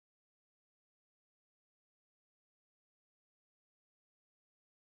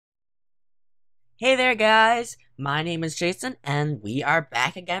Hey there guys, my name is Jason and we are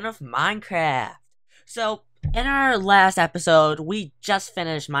back again with Minecraft. So, in our last episode, we just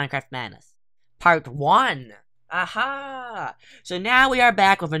finished Minecraft Madness. Part 1! Aha! So now we are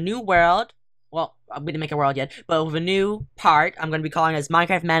back with a new world. Well, we didn't make a world yet, but with a new part. I'm going to be calling it as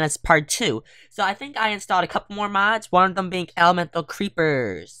Minecraft Madness Part 2. So I think I installed a couple more mods, one of them being Elemental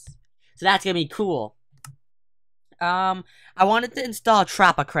Creepers. So that's going to be cool. I wanted to install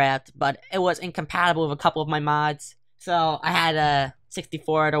Tropicraft, but it was incompatible with a couple of my mods. So I had a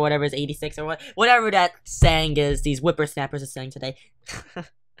 64 or whatever is 86 or whatever that saying is. These whippersnappers are saying today.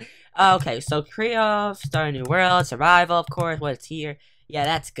 Okay, so create, start a new world, survival, of course. What's here? Yeah,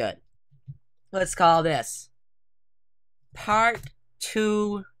 that's good. Let's call this Part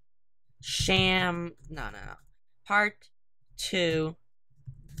 2 Sham. No. Part 2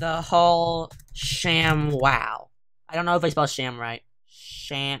 The whole Sham Wow. I don't know if I spelled sham right.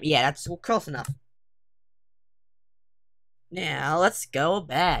 Sham. Yeah, that's close enough. Now, let's go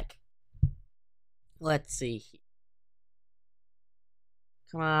back. Let's see.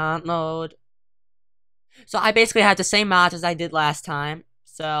 Come on, load. So, I basically had the same mods as I did last time.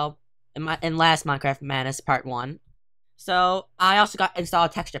 So, in last Minecraft Madness Part 1. So, I also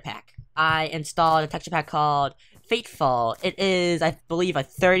installed a texture pack. I installed a texture pack called Fateful. It is, I believe, a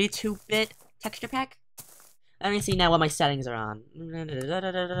 32-bit texture pack. Let me see now what my settings are on.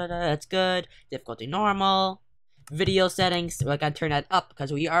 That's good. Difficulty normal. Video settings. We're gonna turn that up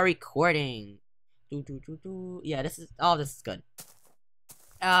because we are recording. Yeah, this is good.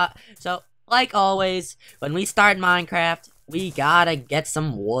 So like always, when we start Minecraft, we gotta get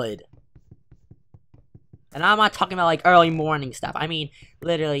some wood. And I'm not talking about like early morning stuff. I mean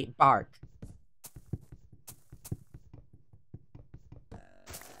literally bark.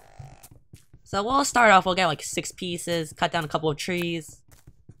 So we'll start off, we'll get like 6 pieces, cut down a couple of trees.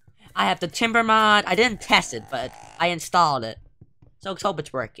 I have the timber mod. I didn't test it, but I installed it. So let's hope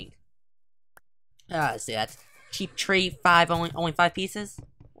it's working. Let's see, that's cheap tree, only 5 pieces?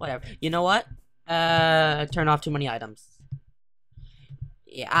 Whatever. You know what? Turn off too many items.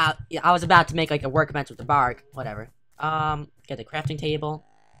 Yeah, I was about to make like a workbench with the bark. Whatever. Get the crafting table.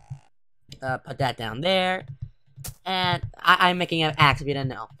 Put that down there. And I'm making an axe if you didn't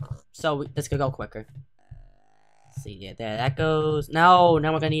know. So this could go quicker. Let's see, yeah, there that goes. No,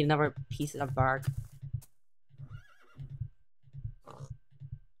 now we're gonna need another piece of bark.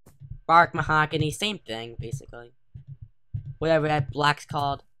 Bark, mahogany, same thing, basically. Whatever that black's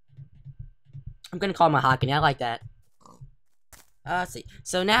called. I'm gonna call it mahogany, I like that. Let's see.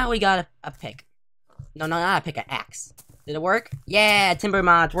 So now we got a pick. No, not a pick, an axe. Did it work? Yeah, timber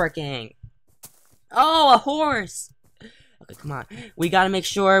mod's working. Oh, a horse! Okay, come on. We gotta make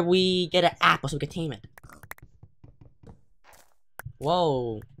sure we get an apple so we can tame it.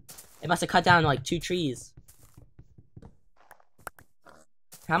 Whoa. It must have cut down like 2 trees.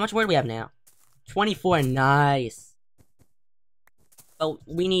 How much wood do we have now? 24, nice. But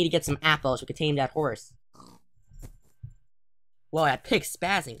we need to get some apples so we can tame that horse. Whoa, that pig's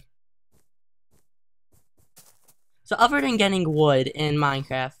spazzing. So other than getting wood in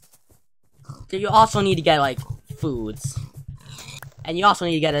Minecraft, you also need to get like foods. And you also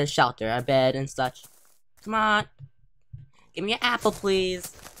need to get a shelter, a bed, and such. Come on. Give me an apple,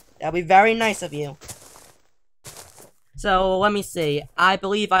 please. That'll be very nice of you. So, let me see. I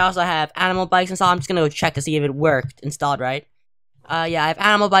believe I also have animal bikes installed. I'm just gonna go check to see if it worked installed, right? Yeah, I have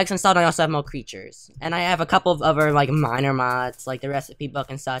animal bikes installed, and I also have more creatures. And I have a couple of other, like, minor mods, like the recipe book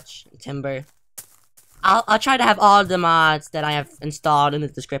and such, and timber. I'll try to have all the mods that I have installed in the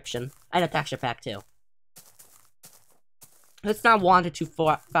description. And a texture pack, too. Let's not wander too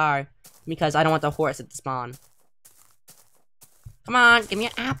far, because I don't want the horse at the spawn. Come on, give me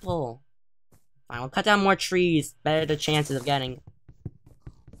an apple. Fine, we'll cut down more trees. Better the chances of getting.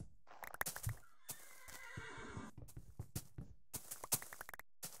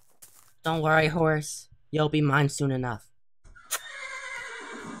 Don't worry, horse. You'll be mine soon enough.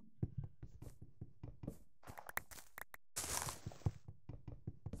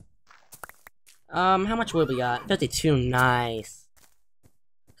 How much wood we got? 52, nice.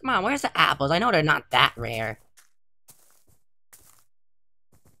 Come on, where's the apples? I know they're not that rare.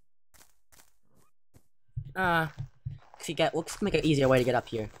 Let's make an easier way to get up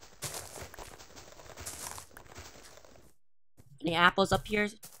here. Any apples up here?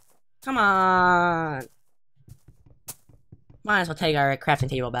 Come on! Might as well take our crafting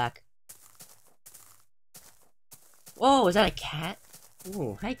table back. Whoa, is that a cat?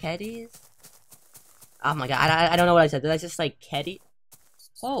 Ooh, hi catties. Oh my god, I don't know what I said. Did I just like kitty?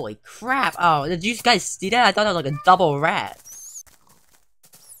 Holy crap! Oh, did you guys see that? I thought it was like a double rat.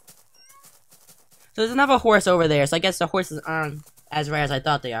 there's another horse over there, so I guess the horses aren't as rare as I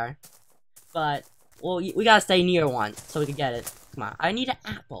thought they are. But, well, we gotta stay near one, so we can get it. Come on, I need an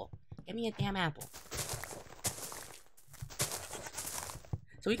apple. Give me a damn apple.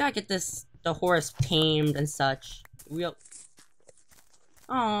 So we gotta get the horse tamed and such.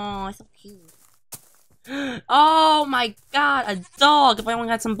 Oh, it's so cute. Oh my god, a dog! If I only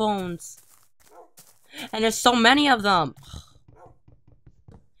had some bones. And there's so many of them.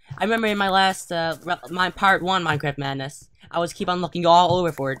 I remember in my last, my part 1 Minecraft Madness, I was keep on looking all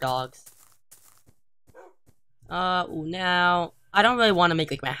over for dogs. Now, I don't really want to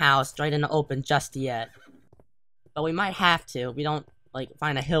make, like, my house right in the open just yet. But we might have to if we don't, like,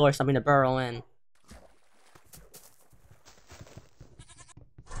 find a hill or something to burrow in.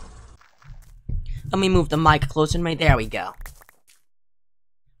 Let me move the mic closer to me. There we go.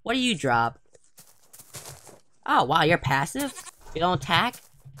 What do you drop? Oh, wow, you're passive? You don't attack?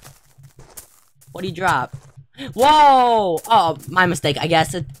 What do you drop? Whoa! Oh, my mistake. I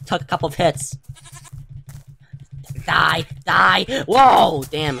guess it took a couple of hits. Die! Die! Whoa!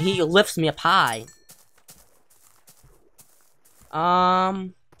 Damn, he lifts me up high.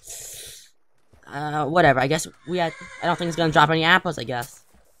 Whatever. I guess I don't think it's gonna drop any apples, I guess.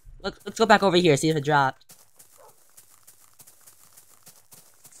 Let's go back over here, see if it dropped.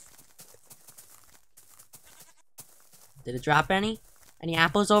 Did it drop any? Any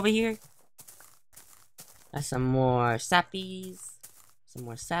apples over here? Got some more sappies. Some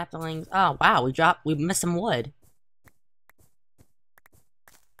more saplings. Oh, wow, we missed some wood.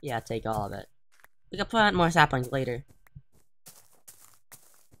 Yeah, take all of it. We can plant more saplings later.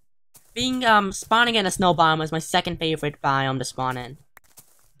 Spawning in a snow biome is my second favorite biome to spawn in.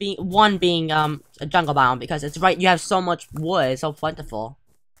 One being, a jungle biome, because it's right, you have so much wood, it's so plentiful.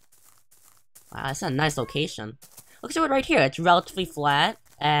 Wow, that's a nice location. Look at it right here, it's relatively flat,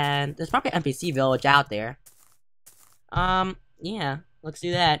 and there's probably an NPC village out there. Yeah, let's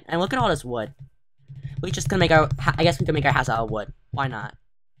do that. And look at all this wood. We just gonna make I guess we can make our house out of wood. Why not?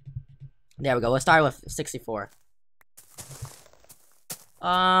 There we go, let's start with 64.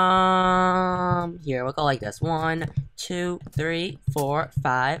 Here, we'll go like this. 1, 2, 3, 4,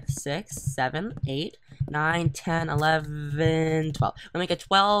 5, 6, 7, 8, 9, 10, 11, 12. We'll make it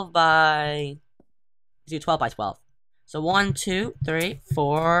 12 by... Let's do 12 by 12. So 1, 2, 3,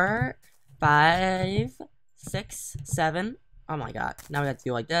 4, 5, 6, 7. Oh my god. Now we have to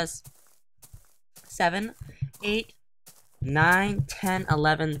do like this. 7, 8, 9, 10,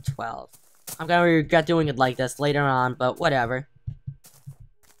 11, 12. I'm gonna regret doing it like this later on, but whatever.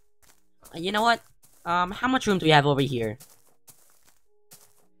 You know what? How much room do we have over here?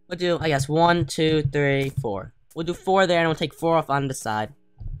 We'll do, I guess, 1, 2, 3, 4. We'll do 4 there, and we'll take 4 off on the side.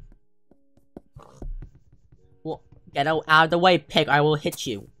 Well, get out of the way, pig, or I will hit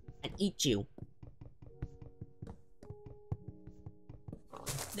you. And eat you.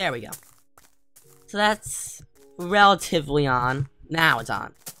 There we go. So that's relatively on. Now it's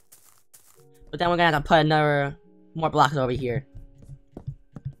on. But then we're gonna have to put more blocks over here.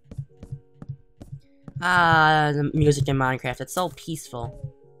 Ah, the music in Minecraft, it's so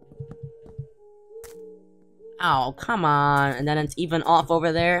peaceful. Oh, come on. And then it's even off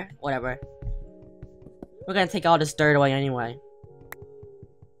over there. Whatever. We're gonna take all this dirt away anyway.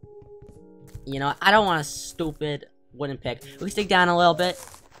 You know, I don't want a stupid wooden pick. We can dig down a little bit,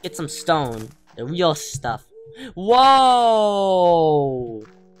 get some stone. The real stuff. Whoa!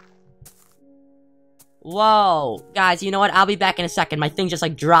 Whoa! Guys, you know what? I'll be back in a second. My thing just,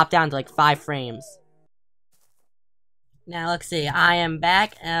 like, dropped down to, like, 5 frames. Now, let's see. I am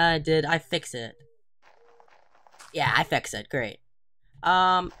back. Did I fix it? Yeah, I fixed it. Great.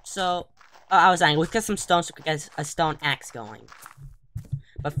 So... I was saying, we could get some stone so we could get a stone axe going.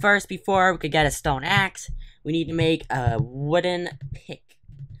 But first, before we could get a stone axe, we need to make a wooden pick.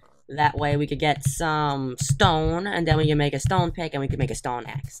 That way we could get some stone, and then we can make a stone pick, and we can make a stone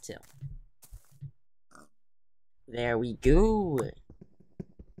axe, too. There we go.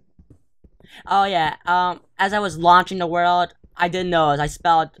 Oh, yeah, as I was launching the world, I didn't know I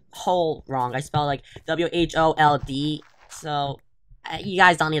spelled hole wrong. I spelled, like, W-H-O-L-D, so... you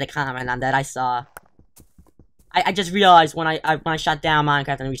guys don't need to comment on that. I saw. I just realized when I shut down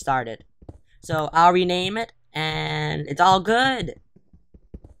Minecraft and restarted. So I'll rename it, and it's all good.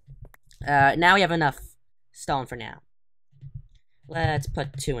 Now we have enough stone for now. Let's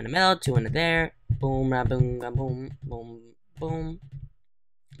put 2 in the middle, 2 in there. Boom, boom, boom, boom, boom.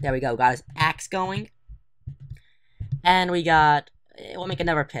 There we go. Got his axe going, and we got. We'll make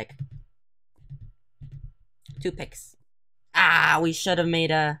another pick. 2 picks. Ah, we should have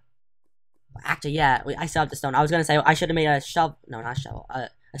made a... Actually, yeah, I still have the stone. I was gonna say, I should have made a shovel... No, not a shovel.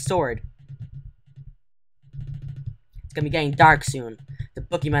 A sword. It's gonna be getting dark soon. The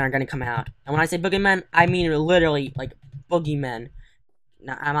boogeymen are gonna come out. And when I say boogeymen, I mean literally, like, boogeymen.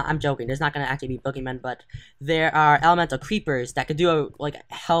 No, I'm joking. There's not gonna actually be boogeymen, but there are elemental creepers that could do, like,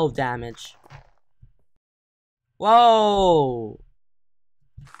 hell of damage. Whoa!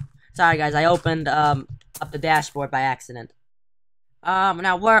 Sorry, guys. I opened, up the dashboard by accident.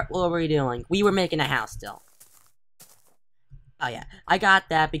 Now, what were we doing? We were making a house still. Oh, yeah. I got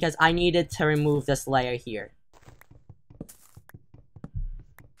that because I needed to remove this layer here.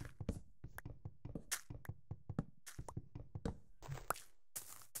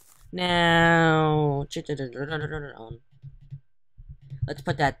 Now, let's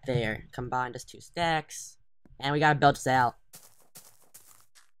put that there. Combine those 2 stacks. And we gotta build this out.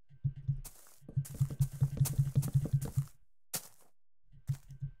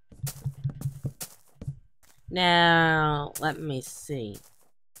 Now, let me see.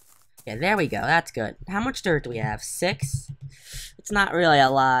 Yeah, there we go. That's good. How much dirt do we have? 6? It's not really a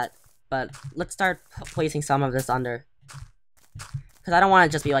lot, but let's start placing some of this under. Because I don't want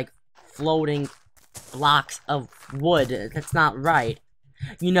to just be, like, floating blocks of wood. That's not right.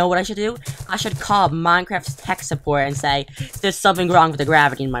 You know what I should do? I should call Minecraft's tech support and say, there's something wrong with the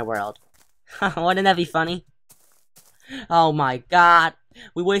gravity in my world. Wouldn't that be funny? Oh my god.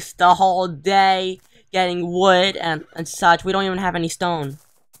 We waste the whole day getting wood and such. We don't even have any stone.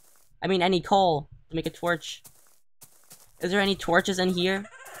 I mean, any coal to make a torch. Is there any torches in here?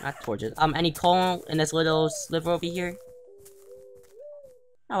 Not torches. Any coal in this little sliver over here?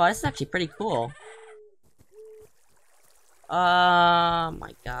 Oh, this is actually pretty cool. Oh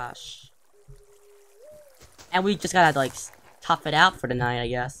my gosh. And we just gotta, like, tough it out for the night, I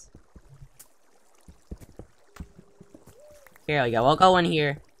guess. Here we go. We'll go in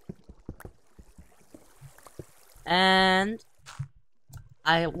here. And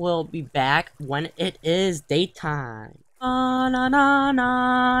I will be back when it is daytime. Na na na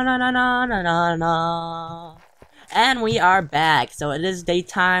na na na na na na. And we are back. So it is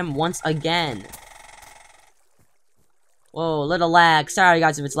daytime once again. Whoa, little lag. Sorry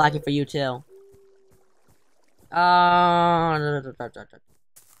guys if it's lagging for you too.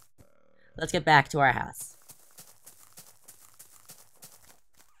 Let's get back to our house.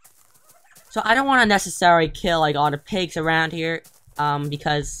 So I don't want to necessarily kill, like, all the pigs around here,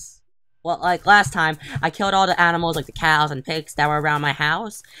 because, well, like, last time, I killed all the animals, like the cows and pigs that were around my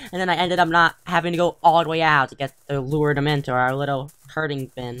house, and then I ended up not having to go all the way out to lure them into our little herding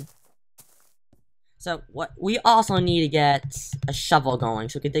bin. So, what we also need to get a shovel going,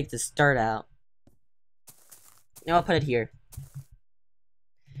 so we can dig this dirt out. Now I'll put it here.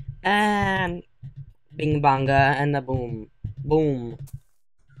 And bing bonga and the boom. Boom.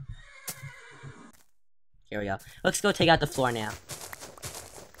 Here we go. Let's go take out the floor now.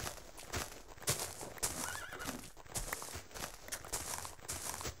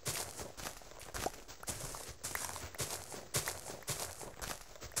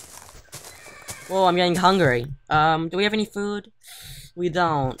 Whoa, I'm getting hungry. Do we have any food? We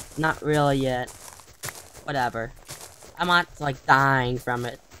don't. Not really yet. Whatever. I'm not, like, dying from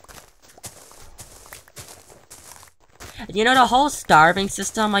it. You know, the whole starving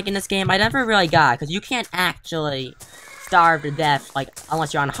system, like, in this game, I never really got, because you can't actually starve to death, like,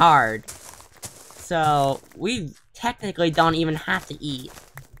 unless you're on hard. So, we technically don't even have to eat.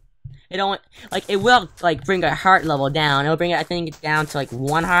 It don't, like, it will, like, bring our heart level down. It'll bring it, I think, down to, like,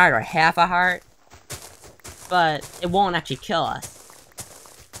 1 heart or half a heart. But it won't actually kill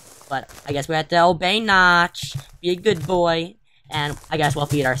us. But I guess we have to obey Notch, be a good boy, and I guess we'll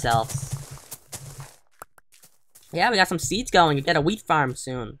feed ourselves. Yeah, we got some seeds going. We get a wheat farm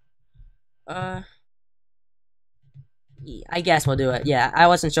soon. Yeah, I guess we'll do it. Yeah, I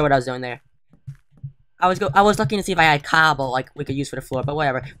wasn't sure what I was doing there. I was looking to see if I had cobble, like, we could use for the floor, but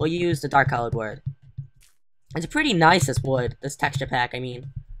whatever. We'll use the dark colored wood. It's pretty nice, this wood. This texture pack, I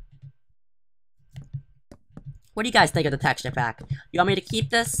mean. What do you guys think of the texture pack? You want me to keep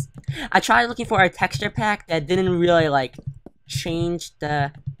this? I tried looking for a texture pack that didn't really, like, change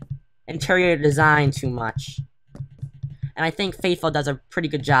the interior design too much. And I think Faithful does a pretty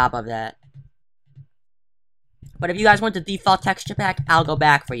good job of that. But if you guys want the default texture pack, I'll go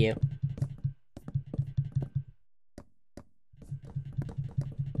back for you.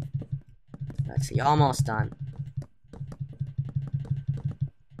 Let's see, almost done.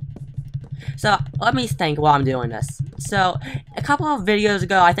 So, let me think while I'm doing this. So, a couple of videos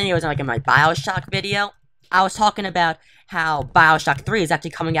ago, I think it was like in my Bioshock video, I was talking about how Bioshock 3 is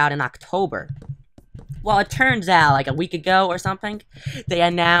actually coming out in October. Well, it turns out, like a week ago or something, they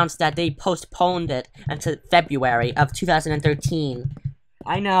announced that they postponed it until February of 2013.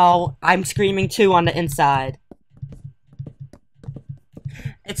 I know, I'm screaming too on the inside.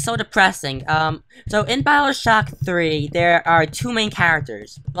 It's so depressing. So in Bioshock 3, there are two main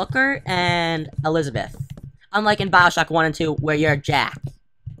characters, Booker and Elizabeth. Unlike in Bioshock 1 and 2, where you're Jack.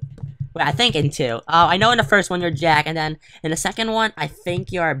 Well, I think in 2. I know in the first one you're Jack, and then in the second one, I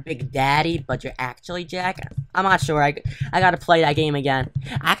think you're Big Daddy, but you're actually Jack. I'm not sure. I gotta play that game again.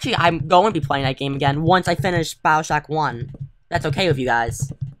 Actually, I'm going to be playing that game again once I finish Bioshock 1. That's okay with you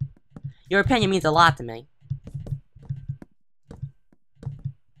guys. Your opinion means a lot to me.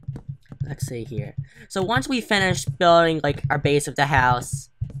 Let's see here. So once we finish building, like, our base of the house,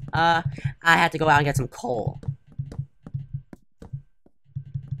 I have to go out and get some coal.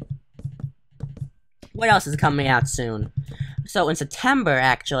 What else is coming out soon? So in September,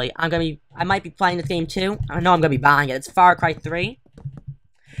 actually, I might be playing this game too. I know I'm gonna be buying it. It's Far Cry 3.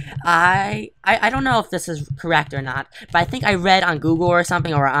 I don't know if this is correct or not, but I think I read on Google or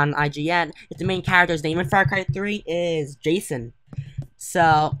something, or on IGN, that the main character's name in Far Cry 3 is Jason.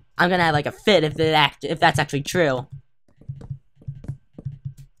 So I'm gonna have like a fit if that's actually true.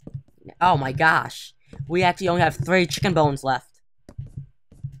 Oh my gosh, we actually only have 3 chicken bones left.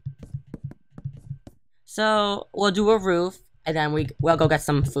 So we'll do a roof, and then we'll go get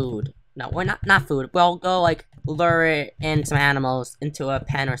some food. No, we're not food. We'll go like lure it in some animals into a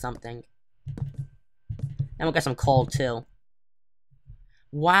pen or something. And we'll get some coal too.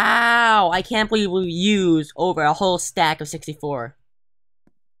 Wow, I can't believe we used over a whole stack of 64.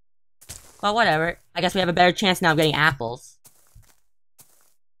 Well, whatever. I guess we have a better chance now of getting apples.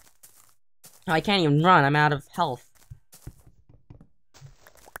 Oh, I can't even run. I'm out of health.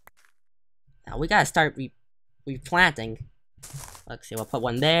 Now, we gotta start replanting. Let's see, we'll put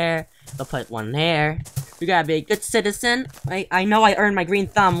one there. We'll put one there. We gotta be a good citizen. I know I earned my green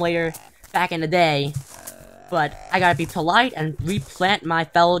thumb later back in the day. But I gotta be polite and replant my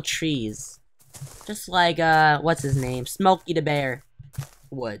fellow trees. Just like, what's his name? Smokey the Bear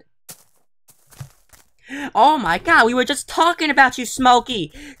would. Oh my god, we were just talking about you,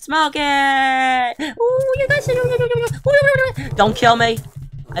 Smokey! Smokey! Ooh, you guys... Don't kill me!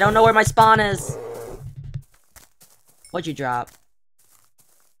 I don't know where my spawn is. What'd you drop?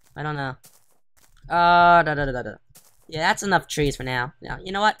 I don't know. Yeah, that's enough trees for now. Now,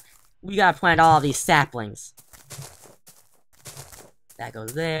 you know what? We gotta plant all of these saplings. That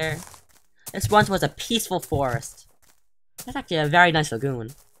goes there. This once was a peaceful forest. That's actually a very nice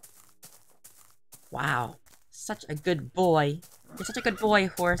lagoon. Wow. Such a good boy. You're such a good boy,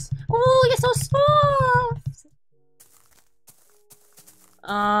 horse. Oh, you're so soft!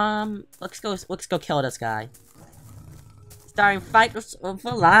 Let's go kill this guy. Starting fight with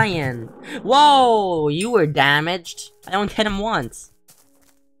a lion. Whoa, you were damaged. I only hit him once.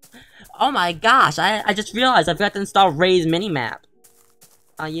 Oh my gosh, I just realized I forgot to install Ray's minimap.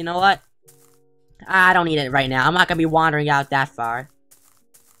 You know what? I don't need it right now. I'm not gonna be wandering out that far.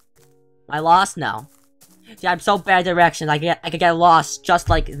 Am I lost? No. See, I'm so bad at directions. I could get lost just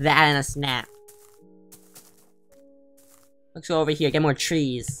like that in a snap. Let's go over here, get more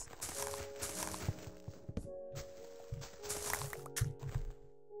trees.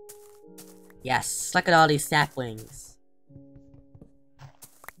 Yes, look at all these saplings.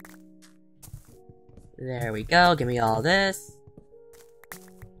 There we go, give me all this.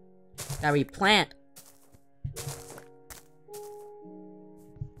 Gotta replant.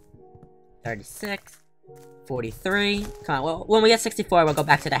 36. 43. Come on, well, when we get 64, we'll go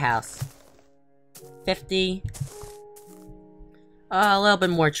back to the house. 50. A little bit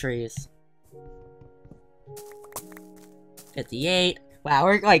more trees. 58. Wow,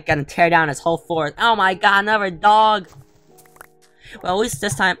 we're like gonna tear down this whole forest. Oh my god, another dog! Well, at least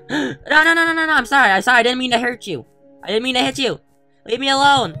this time... No, I'm sorry, I didn't mean to hurt you. I didn't mean to hit you. Leave me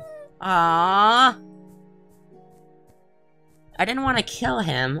alone. Aww. I didn't want to kill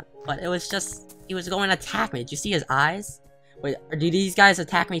him, but it was just... He was going to attack me. Did you see his eyes? Wait, do these guys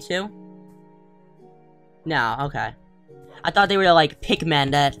attack me too? No, okay. I thought they were like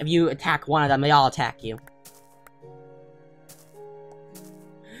pigmen that if you attack one of them, they all attack you.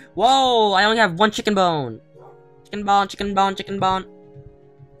 Whoa! I only have one chicken bone. Chicken bone, chicken bone, chicken bone.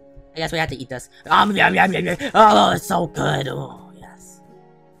 I guess we have to eat this. Oh, it's so good. Oh, yes.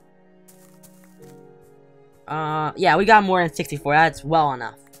 Yeah, we got more than 64. That's well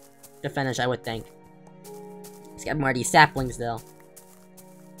enough to finish, I would think. Let's get more of these saplings, though.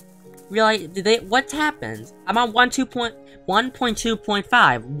 Really? What's happened? I'm on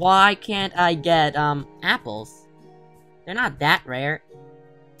 1.2.5. Why can't I get, apples? They're not that rare.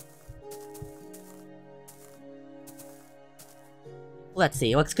 Let's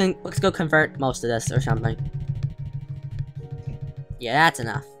see, let's go convert most of this or something. Yeah, that's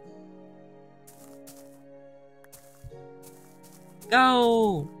enough.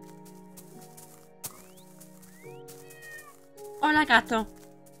 go! Hola, gato.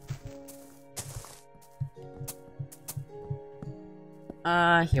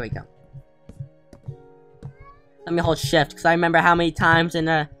 Here we go. Let me hold shift, because I remember how many times in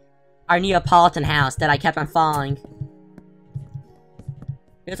our Neapolitan house that I kept on falling.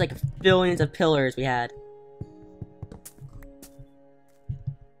 It was like billions of pillars we had.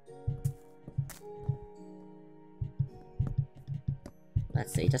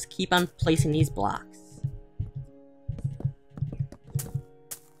 Let's see, just keep on placing these blocks.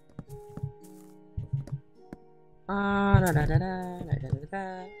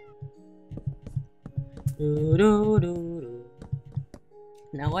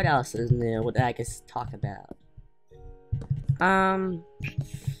 Now what else is new? What I can talk about?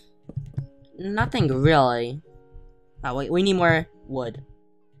 Nothing really. Oh wait, we need more wood.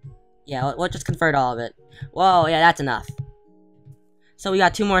 Yeah, we'll just convert all of it. Whoa, yeah, that's enough. So we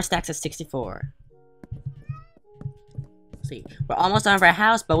got 2 more stacks of 64. Let's see, we're almost done with our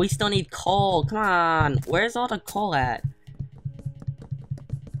house, but we still need coal. Come on, where's all the coal at?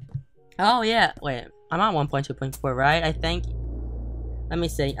 Oh yeah, wait, I'm on 1.2.4, right? I think. Let me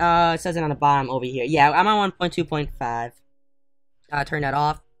see. It says it on the bottom over here. Yeah, I'm on 1.2.5. Turn that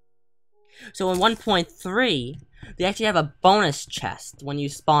off. So in 1.3, they actually have a bonus chest when you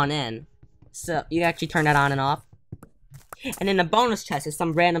spawn in. So you actually turn that on and off. And in the bonus chest is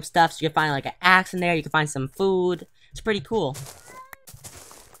some random stuff. So you can find like an axe in there. You can find some food. It's pretty cool.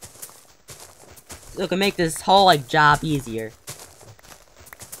 So it can make this whole like job easier.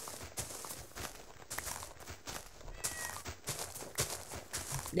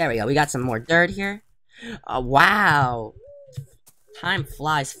 There we go. We got some more dirt here. Wow. Time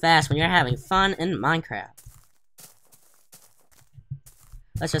flies fast when you're having fun in Minecraft.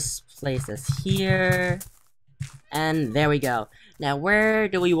 Let's just place this here. And there we go. Now, where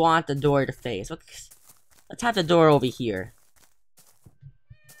do we want the door to face? Let's have the door over here.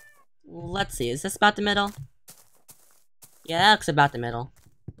 Let's see. Is this about the middle? Yeah, that looks about the middle.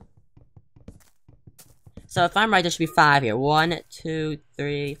 So if I'm right, there should be 5 here. 1, 2,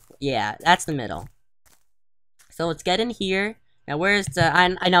 3, 4. Yeah, that's the middle. So let's get in here. Now where's the...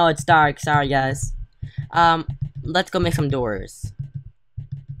 I know it's dark. Sorry, guys. Let's go make some doors.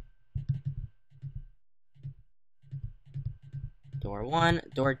 Door 1,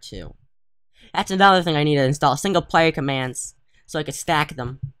 door 2. That's another thing I need to install. Single player commands. So I can stack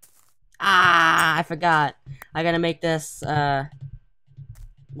them. Ah, I forgot. I gotta make this, what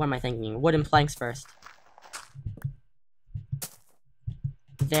am I thinking? Wooden planks first.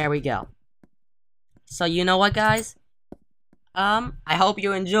 There we go. So you know what, guys? I hope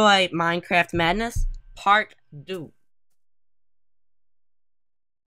you enjoy Minecraft Madness Part 2.